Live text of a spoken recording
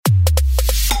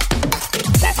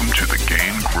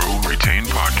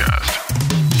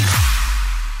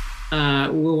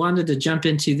we wanted to jump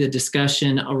into the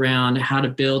discussion around how to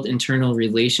build internal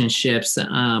relationships.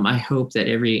 I hope that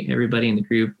everybody in the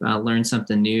group learned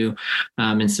something new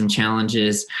and some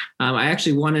challenges. I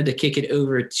actually wanted to kick it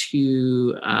over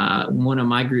to one of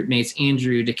my group mates,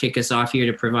 Andrew, to kick us off here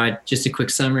to provide just a quick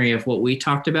summary of what we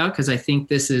talked about, because I think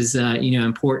this is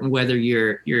important whether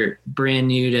you're brand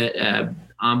new to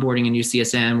onboarding a new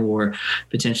CSM or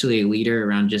potentially a leader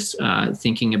around just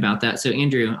thinking about that. So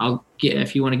Andrew,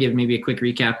 if you want to give maybe a quick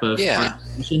recap of our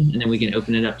discussion, and then we can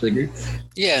open it up to the group.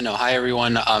 Yeah, no, hi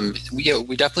everyone.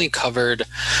 We definitely covered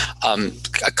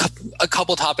a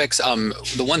couple topics.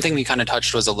 The one thing we kind of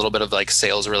touched was a little bit of like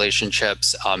sales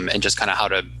relationships and just kind of how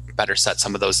to better set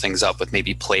some of those things up with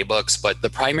maybe playbooks. But the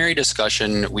primary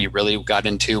discussion we really got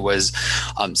into was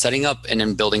setting up and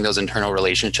then building those internal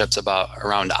relationships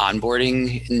around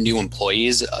onboarding new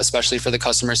employees, especially for the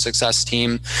customer success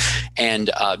team.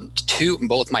 And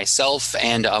both myself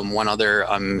and one other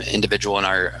individual in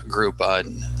our group,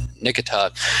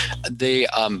 Nikita, they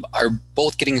are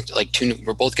both getting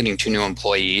we're both getting 2 new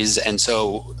employees. And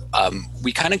so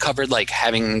we kind of covered like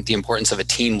having the importance of a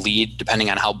team lead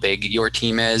depending on how big your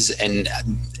team is. And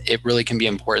it really can be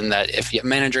important that if your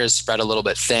manager is spread a little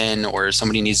bit thin or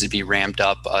somebody needs to be ramped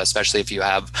up, especially if you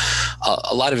have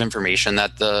a lot of information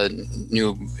that the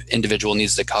new individual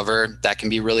needs to cover, that can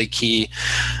be really key.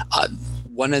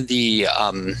 One of the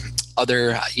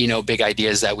other, big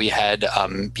ideas that we had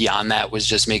beyond that was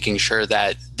just making sure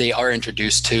that they are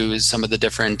introduced to some of the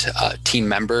different team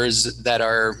members that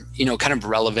are, kind of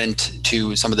relevant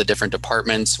to some of the different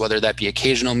departments, whether that be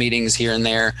occasional meetings here and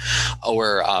there,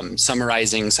 or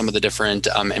summarizing some of the different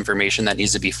information that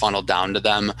needs to be funneled down to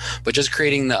them, but just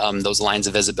creating those lines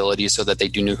of visibility so that they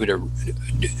do know who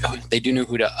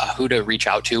to reach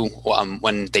out to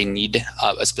when they need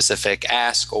a specific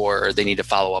ask or they need to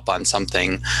follow up on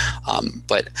something.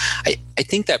 But I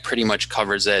think that pretty much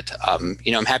covers it.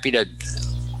 I'm happy to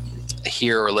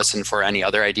hear or listen for any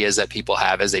other ideas that people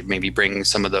have as they maybe bring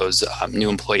some of those new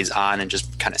employees on and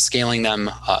just kind of scaling them,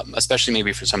 especially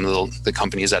maybe for some of the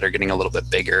companies that are getting a little bit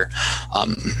bigger,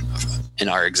 in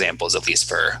our examples, at least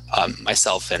for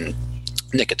myself and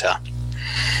Nikita.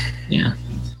 Yeah.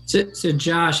 So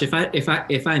Josh,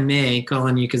 if I may call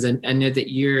on you, because I know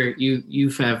that you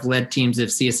have led teams of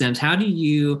CSMs. How do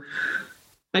you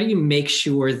make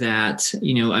sure that,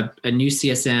 a new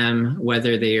CSM,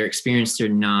 whether they are experienced or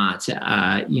not,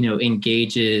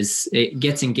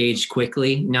 gets engaged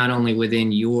quickly, not only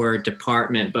within your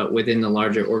department, but within the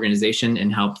larger organization,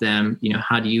 and help them,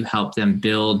 how do you help them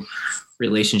build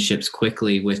relationships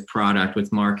quickly with product,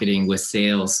 with marketing, with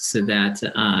sales, so that,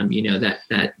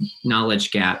 that knowledge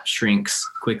gap shrinks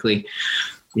quickly?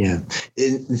 Yeah.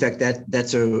 In fact,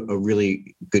 that's a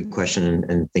really good question,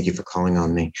 and thank you for calling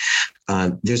on me.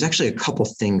 There's actually a couple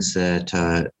things that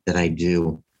I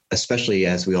do, especially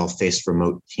as we all face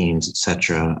remote teams, et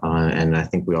cetera. And I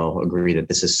think we all agree that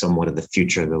this is somewhat of the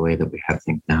future, the way that we have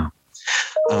things now.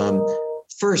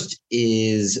 First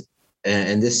is,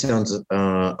 and this sounds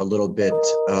a little bit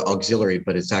auxiliary,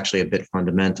 but it's actually a bit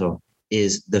fundamental,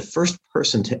 is the first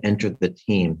person to enter the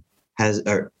team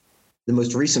the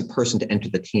most recent person to enter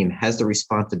the team has the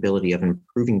responsibility of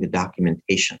improving the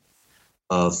documentation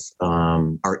of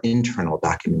our internal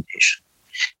documentation.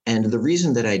 And the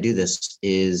reason that I do this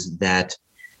is that,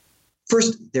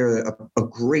 first, they're a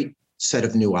great set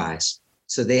of new eyes.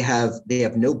 So they have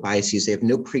no biases, they have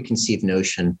no preconceived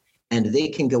notion, and they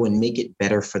can go and make it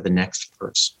better for the next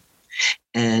person.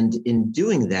 And in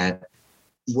doing that,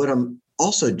 what I'm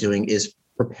also doing is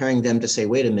preparing them to say,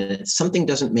 wait a minute, something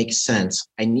doesn't make sense.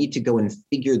 I need to go and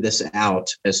figure this out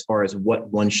as far as what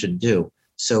one should do.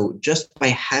 So just by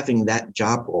having that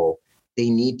job role,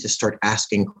 they need to start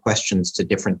asking questions to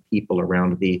different people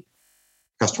around the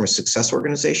customer success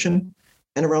organization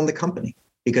and around the company,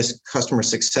 because customer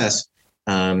success,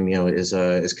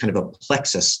 is kind of a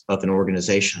plexus of an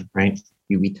organization, right?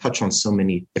 We touch on so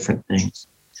many different things.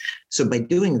 So by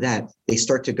doing that, they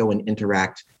start to go and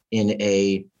interact in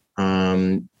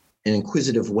an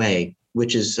inquisitive way,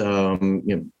 which is, so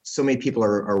many people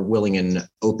are willing and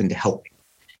open to helping.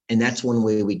 And that's one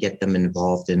way we get them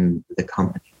involved in the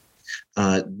company.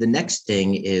 The next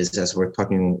thing is, as we're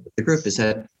talking with the group, is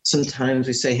that sometimes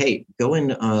we say, hey, go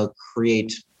and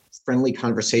create friendly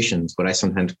conversations, what I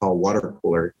sometimes call water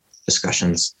cooler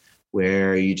discussions,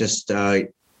 where you just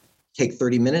take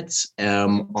 30 minutes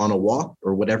on a walk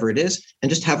or whatever it is, and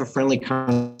just have a friendly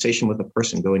conversation with a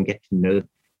person, go and get to know them.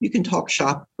 You can talk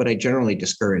shop, but I generally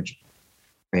discourage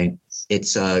it, right?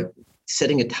 It's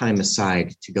setting a time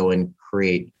aside to go and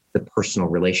create the personal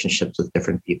relationships with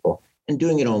different people, and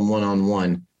doing it on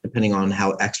one-on-one depending on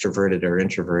how extroverted or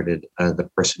introverted the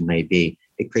person may be.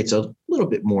 It creates a little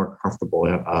bit more comfortable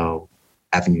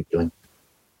avenue of doing.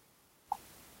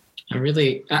 I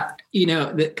really, that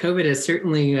COVID has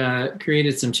certainly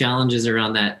created some challenges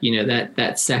around that,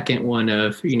 that second one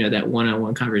of, that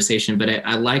one-on-one conversation. But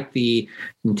I like the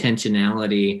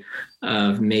intentionality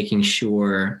of making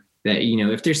sure that,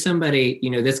 if there's somebody,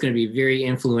 that's going to be very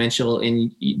influential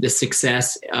in the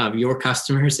success of your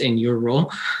customers and your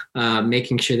role,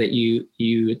 making sure that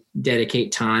you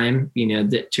dedicate time,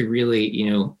 to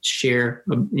really, share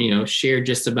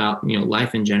just about,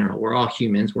 life in general. We're all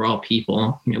humans. We're all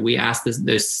people. We ask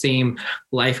those same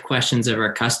life questions of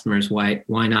our customers. Why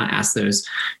not ask those,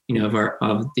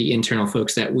 of the internal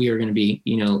folks that we are going to be,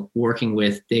 working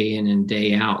with day in and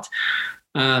day out.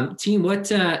 Team, what,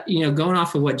 going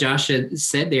off of what Josh had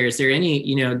said there, is there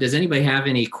any, does anybody have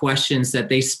any questions that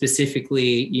they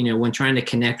specifically, when trying to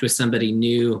connect with somebody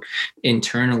new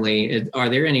internally, are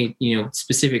there any,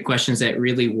 specific questions that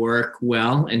really work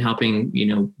well in helping,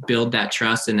 build that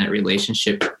trust and that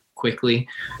relationship quickly?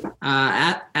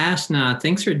 Ashna,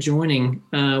 thanks for joining.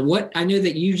 I know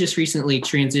that you just recently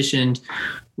transitioned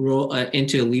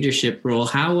into a leadership role.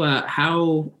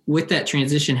 How with that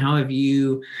transition, how have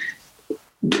you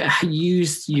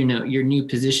used your new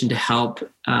position to help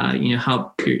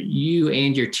you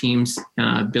and your teams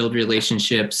build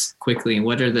relationships quickly, and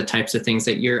what are the types of things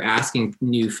that you're asking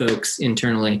new folks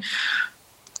internally?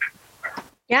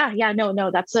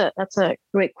 No, that's a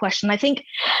great question. I think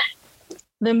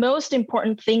the most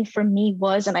important thing for me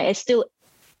was, and I feel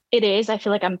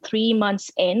like I'm 3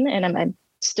 months in and I'm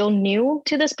still new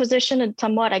to this position, and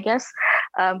somewhat, I guess,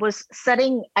 was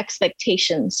setting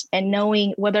expectations and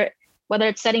knowing whether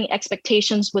it's setting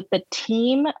expectations with the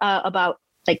team about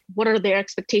like what are their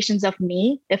expectations of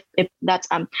me, if that's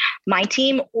my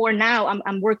team, or now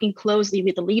I'm working closely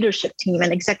with the leadership team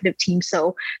and executive team,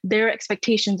 so their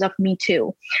expectations of me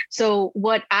too. So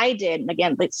what I did, and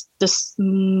again, this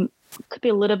could be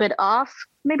a little bit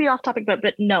maybe off topic,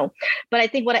 but no. But I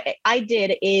think what I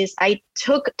did is I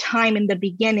took time in the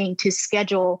beginning to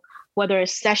schedule, whether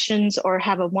it's sessions or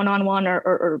have a one-on-one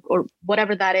or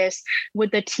whatever that is,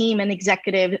 with the team and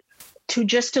executive,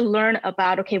 to learn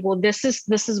about, okay, well, this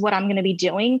is what I'm going to be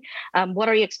doing. What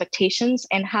are your expectations,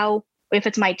 and how, if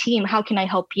it's my team, how can I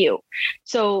help you?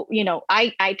 So,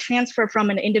 I transfer from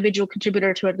an individual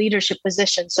contributor to a leadership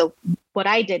position. So what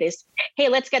I did is, hey,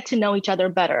 let's get to know each other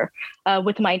better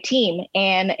with my team.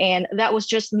 And that was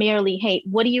just merely, hey,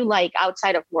 what do you like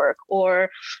outside of work? Or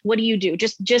what do you do?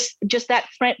 Just that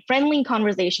friendly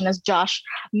conversation, as Josh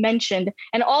mentioned.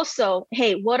 And also,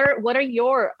 hey, what are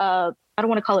your, I don't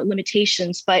want to call it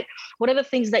limitations, but what are the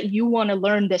things that you want to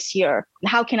learn this year?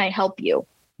 How can I help you?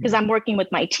 Because I'm working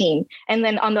with my team. And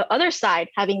then on the other side,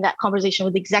 having that conversation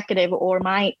with the executive or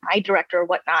my director or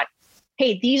whatnot.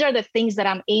 Hey, these are the things that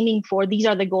I'm aiming for. These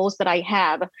are the goals that I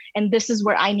have. And this is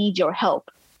where I need your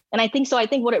help. And I think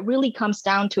what it really comes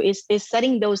down to is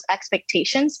setting those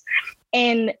expectations.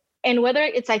 And whether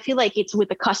I feel like it's with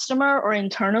the customer or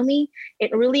internally,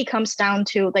 it really comes down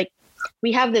to, like,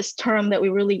 we have this term that we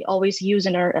really always use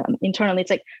in our internally. It's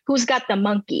like, who's got the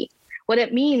monkey? What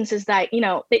it means is that,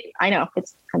 I know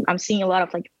I'm seeing a lot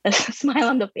of like a smile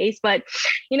on the face, but,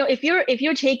 if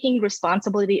you're taking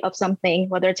responsibility of something,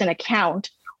 whether it's an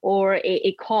account or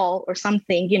a call or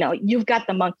something, you've got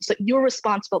the monkey. So you're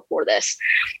responsible for this.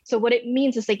 So what it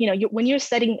means is, like, when you're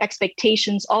setting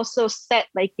expectations, also set,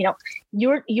 like,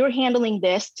 you're handling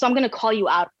this. So I'm going to call you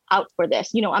out for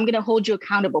this. I'm going to hold you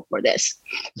accountable for this.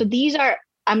 So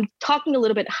I'm talking a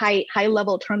little bit high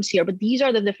level terms here, but these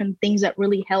are the different things that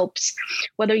really helps,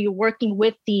 whether you're working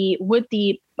with the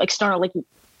external, like,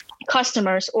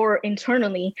 customers, or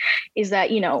internally, is that,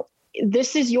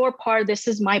 this is your part, this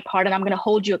is my part, and I'm going to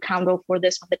hold you accountable for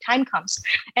this when the time comes.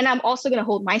 And I'm also going to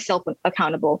hold myself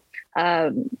accountable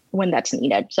when that's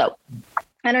needed. So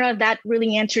I don't know if that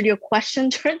really answered your question,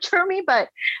 Jeremy, but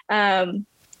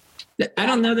I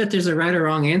don't know that there's a right or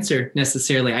wrong answer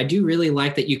necessarily. I do really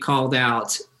like that you called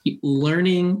out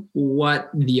learning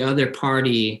what the other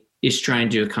party is trying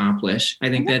to accomplish. I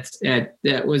think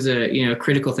that was a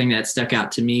critical thing that stuck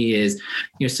out to me is,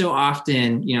 so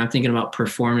often, I'm thinking about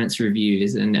performance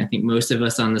reviews, and I think most of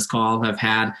us on this call have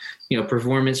had,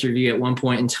 performance review at one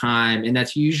point in time, and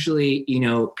that's usually,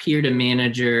 peer to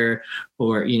manager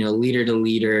or, leader to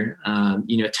leader,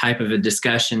 type of a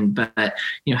discussion. But,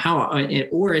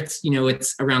 or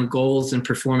it's around goals and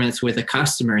performance with a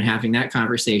customer and having that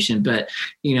conversation. But,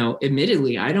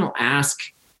 admittedly, I don't ask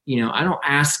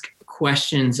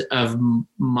questions of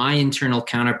my internal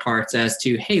counterparts as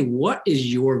to, hey, what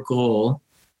is your goal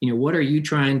what are you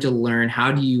trying to learn?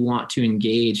 How do you want to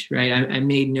engage? Right. I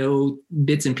made no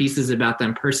bits and pieces about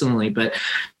them personally, but,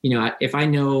 if I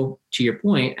know, to your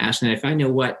point, Ashna, if I know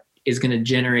what is going to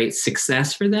generate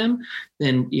success for them,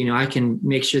 then, I can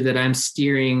make sure that I'm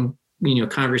steering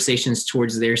conversations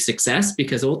towards their success,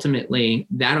 because ultimately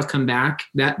that'll come back.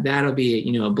 That'll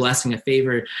be, a blessing, a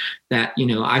favor that,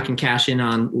 I can cash in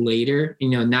on later.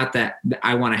 Not that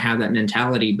I want to have that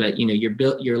mentality, but,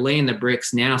 you're laying the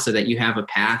bricks now so that you have a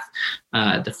path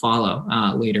to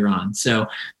follow later on. So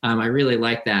I really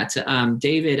like that.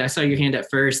 David, I saw your hand up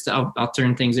first. I'll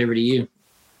turn things over to you.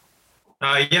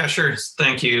 Yeah, sure.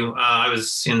 Thank you. I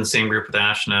was in the same group with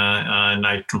Ashna, and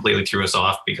I completely threw us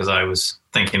off because I was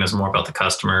thinking it was more about the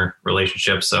customer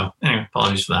relationship. So anyway,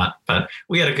 apologies for that. But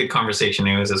we had a good conversation.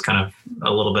 It was kind of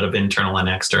a little bit of internal and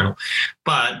external.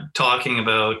 But talking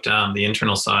about the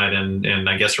internal side and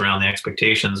I guess around the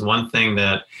expectations, one thing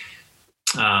that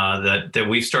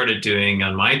we've started doing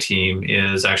on my team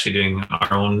is actually doing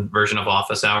our own version of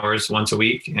office hours once a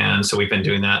week. And so we've been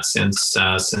doing that since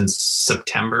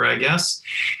September, I guess.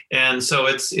 And so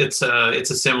it's a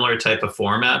similar type of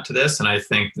format to this. And I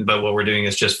think, but what we're doing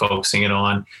is just focusing it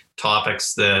on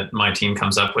topics that my team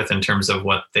comes up with in terms of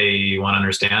what they want to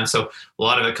understand. So a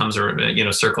lot of it comes,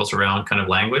 circles around kind of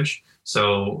language.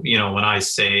 So, when I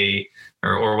say,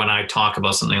 or when I talk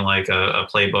about something like a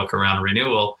playbook around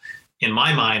renewal, in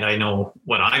my mind, I know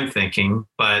what I'm thinking,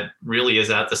 but really is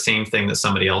that the same thing that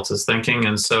somebody else is thinking?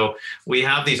 And so we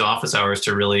have these office hours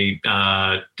to really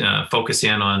focus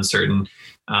in on certain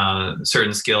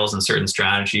skills and certain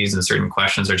strategies and certain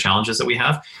questions or challenges that we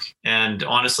have. And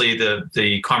honestly,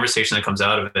 the conversation that comes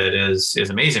out of it is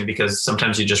amazing, because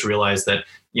sometimes you just realize that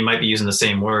you might be using the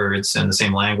same words and the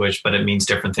same language, but it means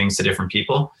different things to different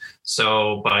people.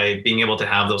 So by being able to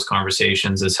have those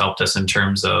conversations has helped us in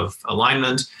terms of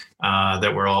alignment,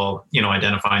 that we're all,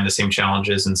 identifying the same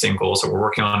challenges and same goals that we're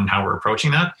working on and how we're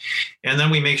approaching that. And then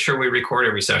we make sure we record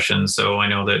every session. So I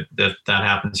know that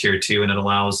happens here too. And it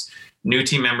allows new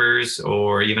team members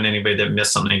or even anybody that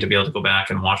missed something to be able to go back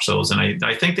and watch those. And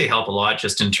I think they help a lot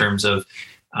just in terms of,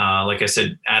 like I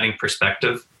said, adding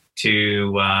perspective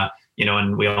to,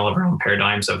 and we all have our own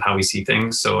paradigms of how we see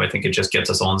things. So I think it just gets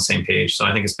us all on the same page. So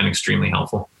I think it's been extremely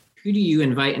helpful. Who do you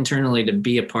invite internally to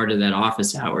be a part of that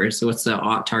office hours? So what's the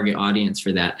target audience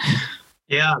for that?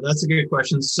 Yeah, that's a good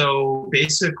question. So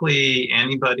basically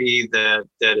anybody that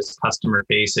is customer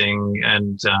facing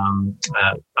and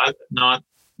not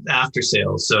after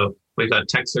sales. So we've got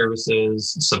tech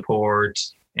services, support,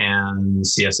 and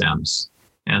CSMs.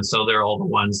 And so they're all the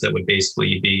ones that would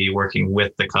basically be working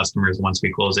with the customers once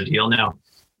we close a deal. Now,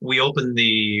 we open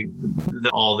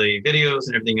all the videos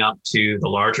and everything up to the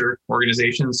larger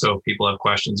organizations. So if people have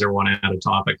questions or want to add a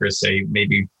topic or say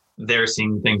maybe they're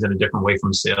seeing things in a different way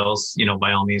from sales,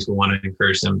 by all means, we want to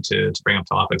encourage them to bring up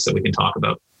topics that we can talk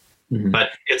about. Mm-hmm.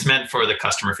 But it's meant for the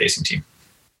customer facing team,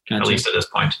 At least at this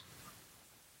point.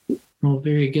 Well,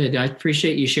 very good. I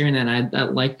appreciate you sharing that. I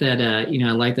like that. I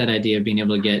like that idea of being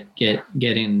able to get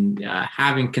in,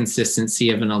 having consistency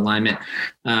of an alignment.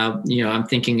 I'm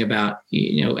thinking about,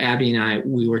 Abby and I,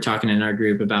 we were talking in our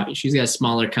group about, she's got a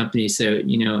smaller company. So,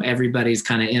 everybody's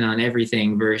kind of in on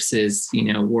everything versus,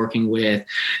 working with,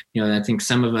 I think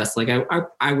some of us, like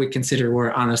I would consider we're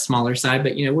on a smaller side,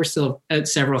 but, we're still at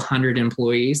several hundred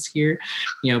employees here,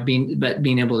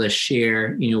 being able to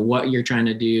share, what you're trying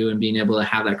to do and being able to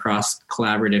have that cross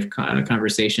collaborative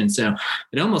conversation. So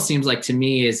it almost seems like to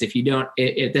me is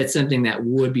if that's something that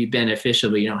would be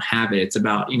beneficial, but you don't have it, it's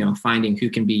about, finding who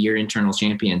can be your internal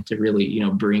champion to really,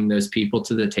 bring those people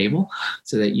to the table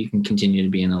so that you can continue to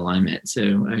be in alignment.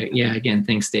 So again,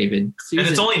 thanks, David. Susan. And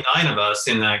it's only 9 of us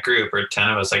in that group, or 10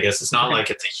 of us, I guess. It's not like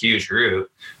it's a huge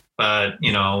group, but,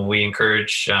 we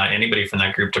encourage anybody from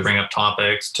that group to bring up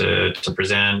topics, to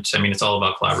present. I mean, it's all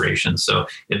about collaboration. So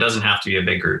it doesn't have to be a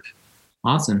big group.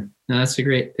 Awesome. No, that's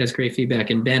great feedback.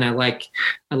 And Ben, I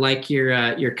like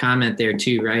your comment there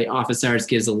too, right? Office hours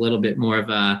gives a little bit more of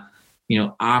a,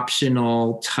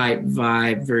 optional type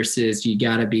vibe versus you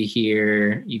got to be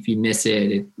here. If you miss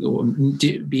it,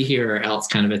 be here or else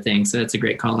kind of a thing. So that's a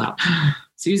great call out.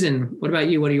 Susan, what about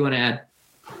you? What do you want to add?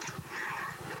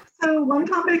 So one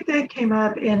topic that came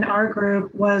up in our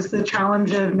group was the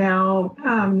challenge of now,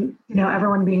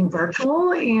 everyone being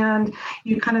virtual, and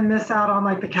you kind of miss out on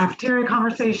like the cafeteria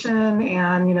conversation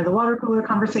and, the water cooler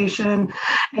conversation.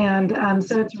 And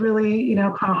so it's really,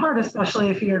 kind of hard, especially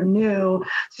if you're new,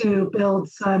 to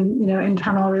build some,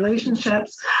 internal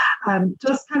relationships.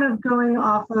 Just kind of going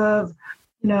off of,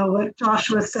 what Josh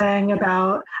was saying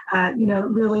about,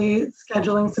 really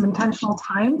scheduling some intentional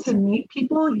time to meet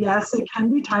people. Yes, it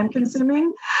can be time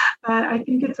consuming, but I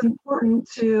think it's important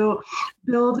to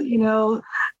build,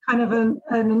 kind of an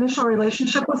initial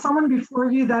relationship with someone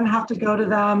before you then have to go to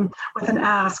them with an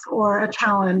ask or a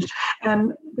challenge.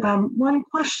 And one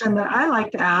question that I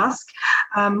like to ask,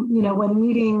 when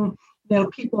meeting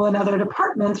people in other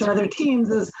departments or other teams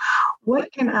is,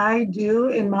 what can I do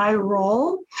in my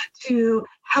role to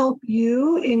help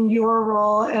you in your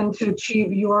role and to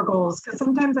achieve your goals? Because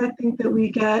sometimes I think that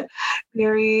we get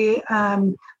very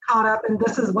caught up in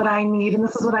this is what I need and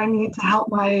this is what I need to help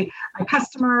my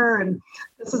customer and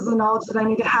this is the knowledge that I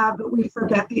need to have, but we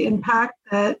forget the impact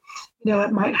that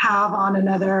it might have on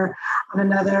another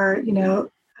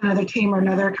team or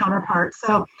another counterpart.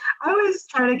 So I always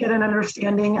try to get an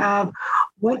understanding of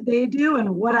what they do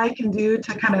and what I can do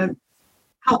to kind of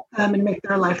help them and make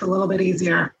their life a little bit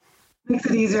easier. Makes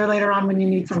it easier later on when you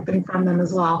need something from them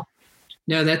as well.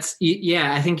 No,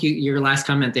 I think your last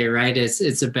comment there, right?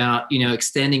 It's about,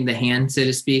 extending the hand, so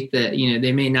to speak, that,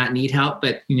 they may not need help,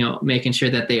 but, making sure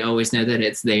that they always know that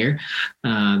it's there,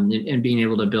 and being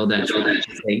able to build that trust.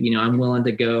 Say, I'm willing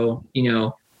to go,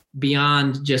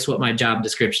 beyond just what my job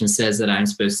description says that I'm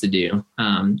supposed to do,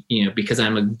 because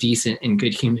I'm a decent and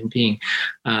good human being,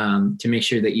 to make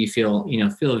sure that you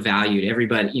feel valued.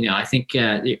 Everybody, I think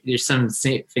there's some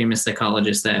famous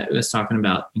psychologist that was talking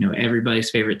about, everybody's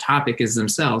favorite topic is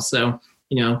themselves. So,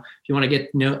 if you want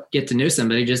to get to know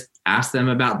somebody, just ask them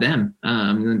about them.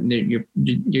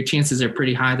 Your chances are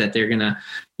pretty high that they're going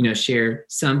to, share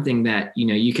something that,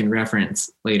 you can reference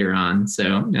later on.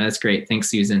 So that's great. Thanks,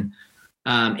 Susan.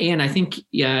 And I think,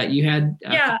 you had.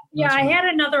 I had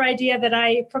another idea that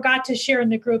I forgot to share in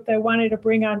the group that I wanted to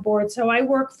bring on board. So I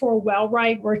work for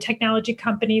Wellright. We're a technology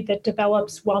company that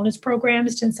develops wellness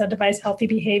programs to incentivize healthy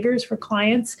behaviors for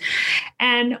clients.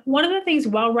 And one of the things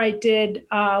Wellright did,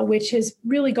 which has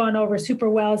really gone over super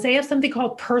well, is they have something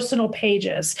called personal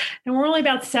pages. And we're only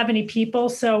about 70 people.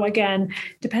 So again,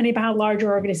 depending upon how large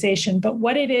your organization, but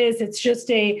what it is, it's just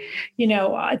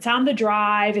it's on the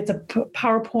drive. It's a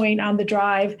PowerPoint on the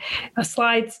drive, a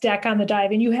slides deck on the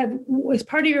drive, and you have, as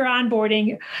part of your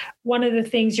onboarding, one of the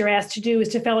things you're asked to do is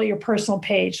to fill out your personal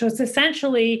page. So it's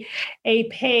essentially a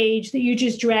page that you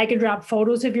just drag and drop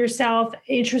photos of yourself,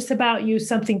 interests about you,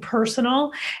 something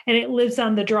personal, and it lives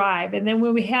on the drive. And then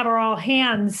when we have our all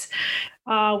hands,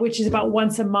 which is about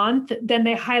once a month, then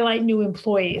they highlight new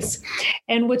employees.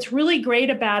 And what's really great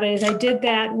about it is I did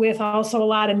that with also a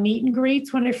lot of meet and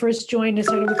greets when I first joined and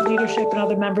started with leadership and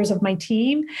other members of my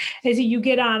team, is that you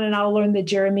get on and I'll learn that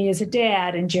Jeremy is a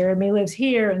dad and Jeremy lives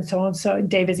here and so on. So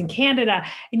Dave is in Canada.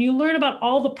 And you learn about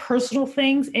all the personal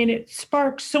things and it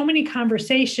sparks so many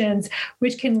conversations,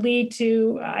 which can lead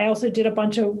to, I also did a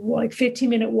bunch of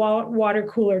 15-minute water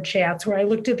cooler chats where I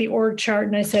looked at the org chart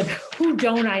and I said, who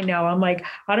don't I know? I'm like,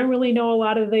 I don't really know a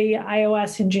lot of the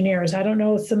iOS engineers. I don't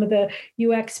know some of the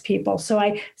UX people. So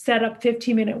I set up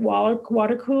 15-minute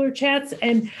water cooler chats.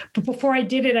 But before I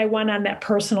did it, I went on that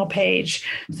personal page.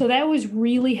 So that was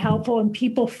really helpful. And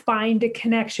people find a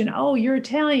connection. Oh, you're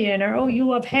Italian, or oh, you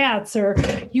love hats, or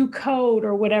you code,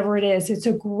 or whatever it is. It's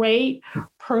a great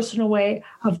personal way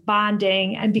of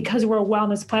bonding. And because we're a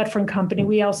wellness platform company,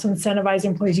 we also incentivize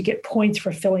employees. You get points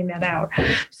for filling that out.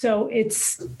 So it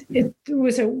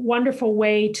was a wonderful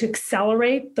way to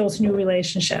accelerate those new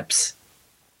relationships.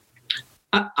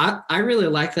 I really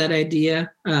like that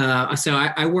idea. So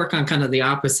I work on kind of the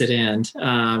opposite end.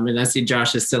 And I see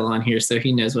Josh is still on here, so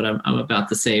he knows what I'm about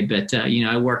to say. But,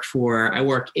 I work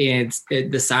in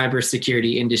the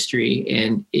cybersecurity industry,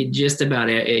 and it just about,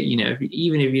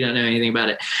 even if you don't know anything about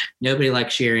it, nobody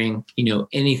likes sharing,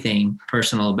 anything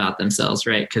personal about themselves,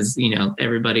 right? Because,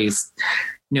 everybody's,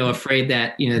 afraid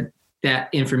that,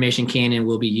 that information can and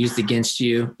will be used against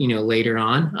you, later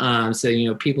on.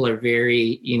 So, people are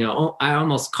very, I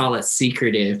almost call it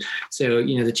secretive. So,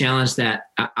 the challenge that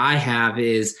I have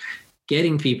is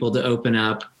getting people to open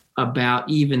up about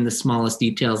even the smallest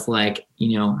details, like,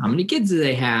 how many kids do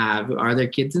they have? Are their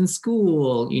kids in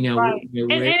school? Right.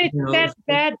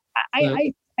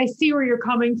 I see where you're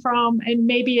coming from. And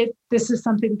maybe this is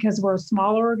something because we're a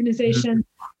smaller organization,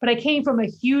 but I came from a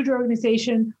huge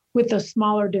organization with a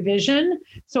smaller division.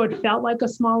 So it felt like a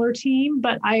smaller team.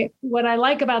 But what I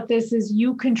like about this is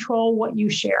you control what you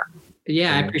share.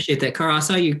 Yeah, I appreciate that. Carl, I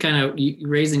saw you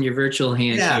raising your virtual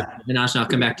hand. Yeah. Here. Vinash, I'll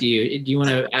come back to you. Do you want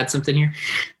to add something here?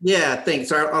 Yeah,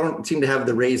 thanks. I don't seem to have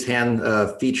the raise hand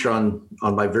feature on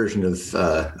my version of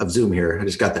Zoom here. I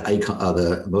just got the icon,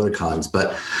 the emoticons.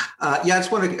 But I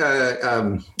just want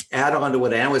to add on to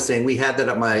what Ann was saying. We had that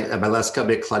at my last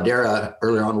company at Cloudera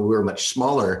earlier on when we were much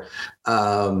smaller,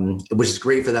 which is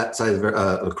great for that size of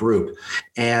a group.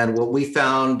 And what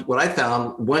I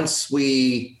found, once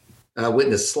we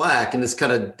witnessed Slack, and this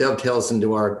kind of dovetails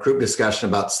into our group discussion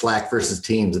about Slack versus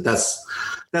Teams. That's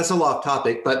a little off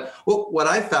topic, but what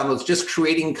I found was just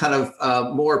creating kind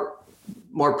of more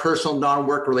personal,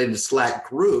 non-work related Slack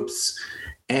groups.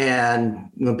 And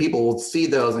people will see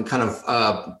those and kind of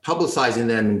publicizing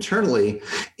them internally.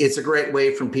 It's a great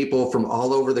way from people from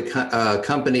all over the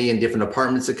company and different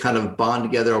departments to kind of bond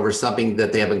together over something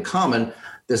that they have in common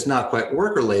that's not quite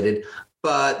work related,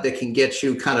 but that can get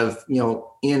you kind of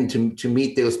in to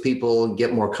meet those people and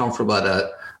get more comfortable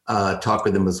to talk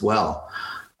with them as well.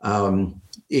 Some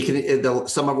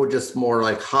of them were just more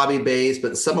like hobby based,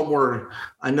 but some of them were.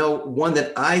 I know one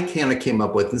that I kind of came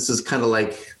up with. This is kind of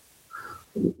like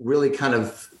really kind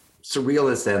of surreal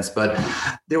in a sense, but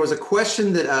there was a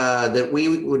question that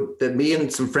me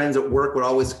and some friends at work would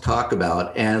always talk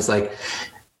about, and it's like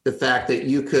the fact that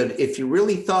you could, if you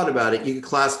really thought about it, you could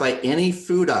classify any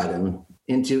food item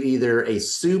into either a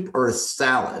soup or a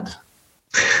salad,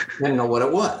 depending on what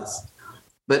it was.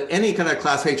 But any kind of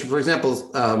classification, for example,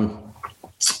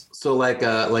 so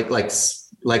like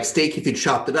steak, if you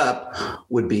chopped it up,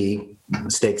 would be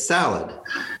steak salad.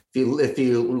 If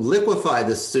you liquefy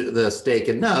the steak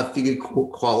enough, you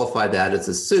could qualify that as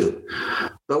a soup.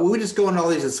 But we would just go into all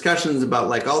these discussions about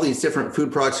like all these different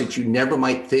food products that you never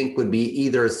might think would be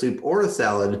either a soup or a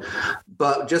salad.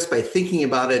 But just by thinking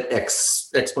about it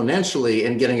exponentially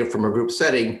and getting it from a group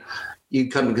setting, you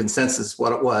come to consensus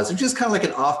what it was. It's just kind of like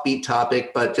an offbeat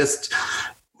topic, but just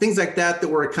things like that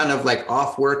were kind of like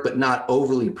off work, but not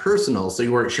overly personal. So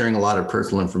you weren't sharing a lot of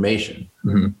personal information.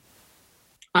 Mm-hmm.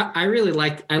 I really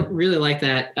like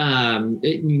that.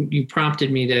 You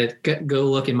prompted me to go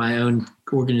look in my own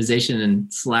organization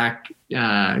and Slack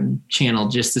channel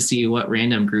just to see what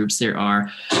random groups there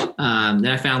are. And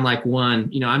I found like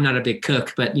one, I'm not a big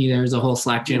cook, but there's a whole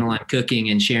Slack channel on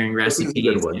cooking and sharing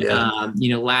recipes. One,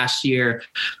 yeah. Last year,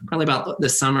 probably about the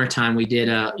summertime, we did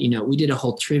a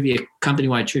whole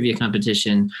company-wide trivia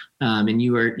competition. And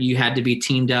you had to be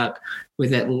teamed up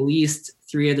with at least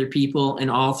 3 other people, and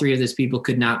all 3 of those people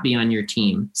could not be on your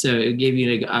team. So it gave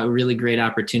you a really great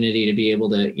opportunity to be able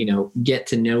to, get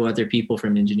to know other people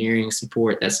from engineering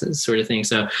support, that sort of thing.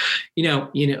 So,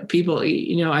 people,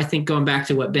 I think going back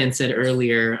to what Ben said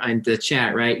earlier in the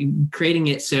chat, right? Creating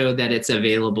it so that it's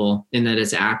available and that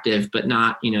it's active, but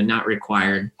not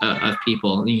required of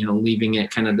people, leaving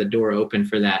it kind of the door open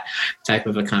for that type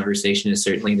of a conversation is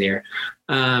certainly there.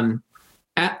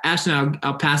 Ashna,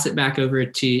 I'll pass it back over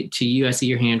to you. I see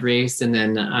your hand raised, and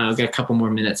then I've got a couple more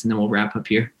minutes, and then we'll wrap up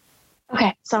here.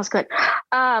 Okay, sounds good.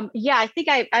 I think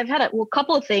I've had a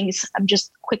couple of things I'm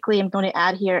going to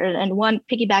add here. And one,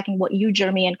 piggybacking what you,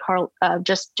 Jeremy, and Carl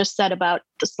just said about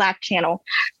the Slack channel.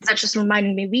 That just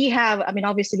reminded me,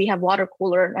 obviously we have Water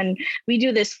Cooler, and we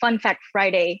do this Fun Fact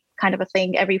Friday kind of a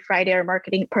thing. Every Friday, our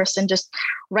marketing person just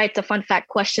writes a fun fact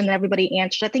question and everybody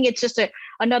answers. I think it's just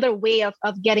another way of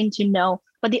getting to know.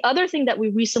 But the other thing that we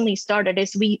recently started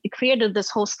is we created this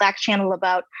whole Slack channel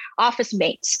about office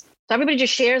mates. So everybody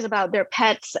just shares about their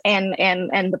pets and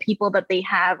the people that they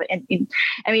have. And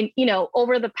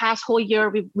over the past whole year,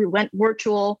 we went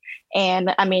virtual,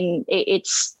 and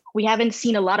we haven't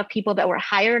seen a lot of people that were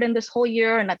hired in this whole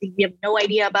year, and I think we have no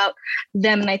idea about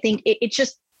them. And I think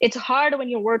it's hard when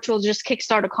you're virtual to just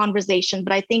kickstart a conversation.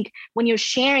 But I think when you're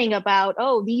sharing about,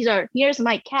 here's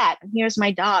my cat, and here's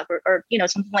my dog, or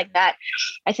something like that,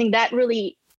 I think that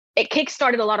really, it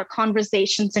kickstarted a lot of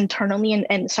conversations internally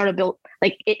and started build,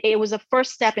 like it was a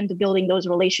first step into building those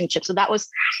relationships. So that was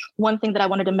one thing that I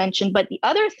wanted to mention. But the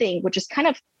other thing, which is kind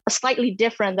of slightly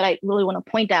different that I really want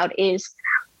to point out, is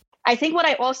I think what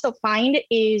I also find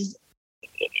is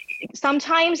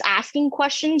sometimes asking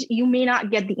questions, you may not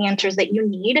get the answers that you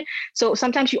need. So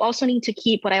sometimes you also need to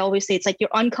keep, what I always say, it's like your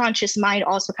unconscious mind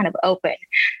also kind of open.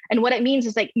 And what it means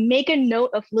is like, make a note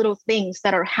of little things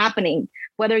that are happening,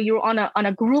 whether you're on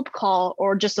a group call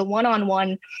or just a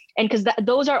one-on-one. And because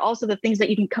those are also the things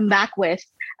that you can come back with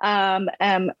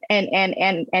and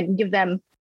give them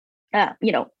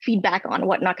feedback on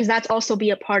whatnot, because that's also be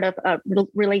a part of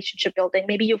relationship building.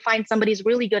 Maybe you find somebody's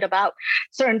really good about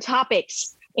certain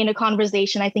topics in a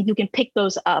conversation. I think you can pick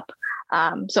those up.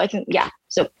 So I think,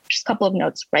 so just a couple of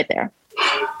notes right there.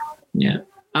 Yeah.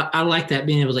 I like that,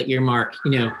 being able to earmark,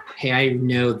 hey, I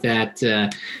know that,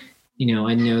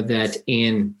 I know that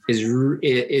Ann is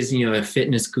a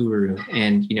fitness guru,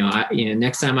 and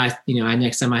next time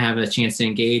I have a chance to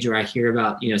engage, or I hear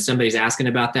about somebody's asking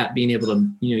about that, being able to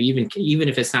even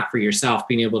if it's not for yourself,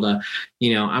 being able to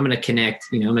I'm going to connect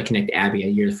Abby.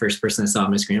 You're the first person I saw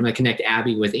on my screen. I'm going to connect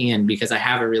Abby with Ann because I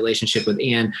have a relationship with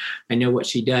Ann. I know what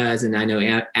she does, and I know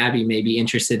Abby may be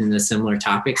interested in a similar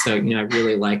topic. So I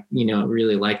really like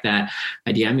that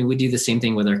idea. I mean, we do the same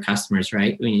thing with our customers,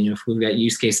 right? If we've got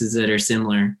use cases that are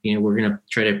similar, we're going to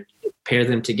try to pair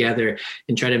them together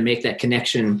and try to make that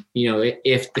connection,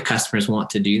 if the customers want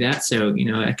to do that. So,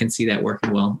 I can see that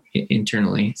working well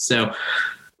internally. So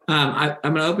I'm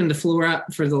going to open the floor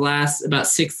up for the last about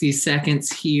 60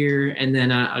 seconds here, and then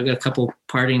I'll got a couple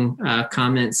parting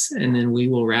comments, and then we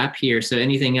will wrap here. So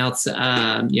anything else,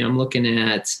 I'm looking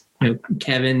at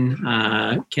Kevin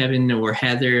or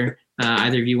Heather.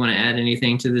 Either of you want to add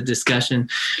anything to the discussion?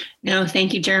 No,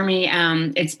 thank you, Jeremy.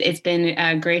 It's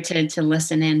been great to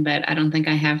listen in, but I don't think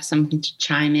I have something to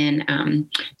chime in,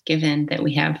 given that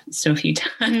we have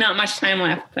not much time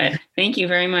left. But thank you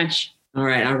very much. All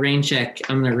right, I'll rain check.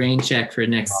 I'm going to rain check for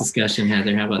next discussion,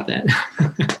 Heather. How about that?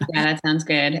 Yeah, that sounds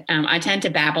good. I tend to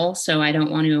babble, so I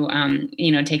don't want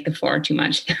to, take the floor too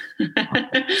much. Well,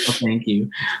 thank you.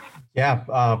 Yeah,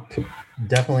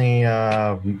 definitely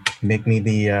make me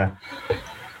the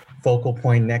focal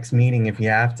point next meeting if you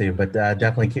have to, but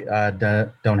definitely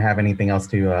don't have anything else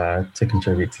to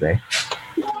contribute today.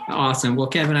 Awesome. Well,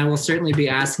 Kevin, I will certainly be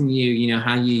asking you,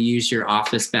 how you use your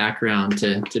office background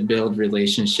to build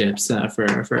relationships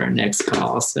for our next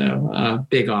call. So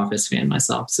big office fan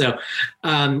myself. So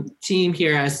team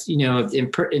here, as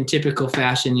in typical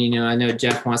fashion, I know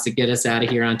Jeff wants to get us out of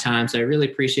here on time. So I really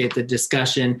appreciate the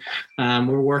discussion. I'm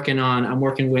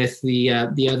working with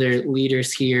the other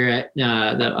leaders here at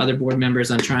the other board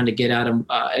members on trying to get out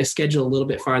a schedule a little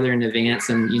bit farther in advance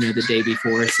and, the day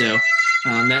before. So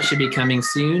that should be coming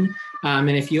soon. And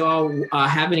if you all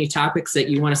have any topics that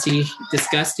you want to see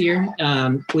discussed here,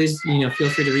 please, feel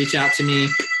free to reach out to me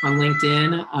on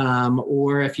LinkedIn.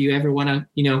 Or if you ever want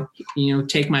to,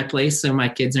 take my place so my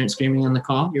kids aren't screaming on the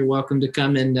call, you're welcome to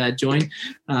come and join.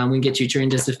 We can get you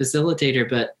trained as a facilitator.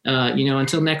 But,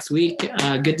 until next week,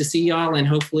 good to see y'all. And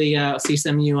hopefully I'll see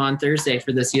some of you on Thursday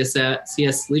for the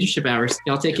CS Leadership Hours.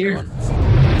 Y'all take care.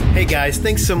 Hey guys,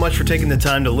 thanks so much for taking the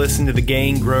time to listen to the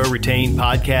Gain, Grow, Retain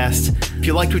podcast. If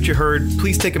you liked what you heard,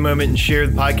 please take a moment and share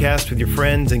the podcast with your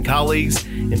friends and colleagues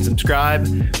and subscribe.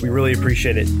 We really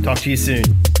appreciate it. Talk to you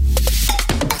soon.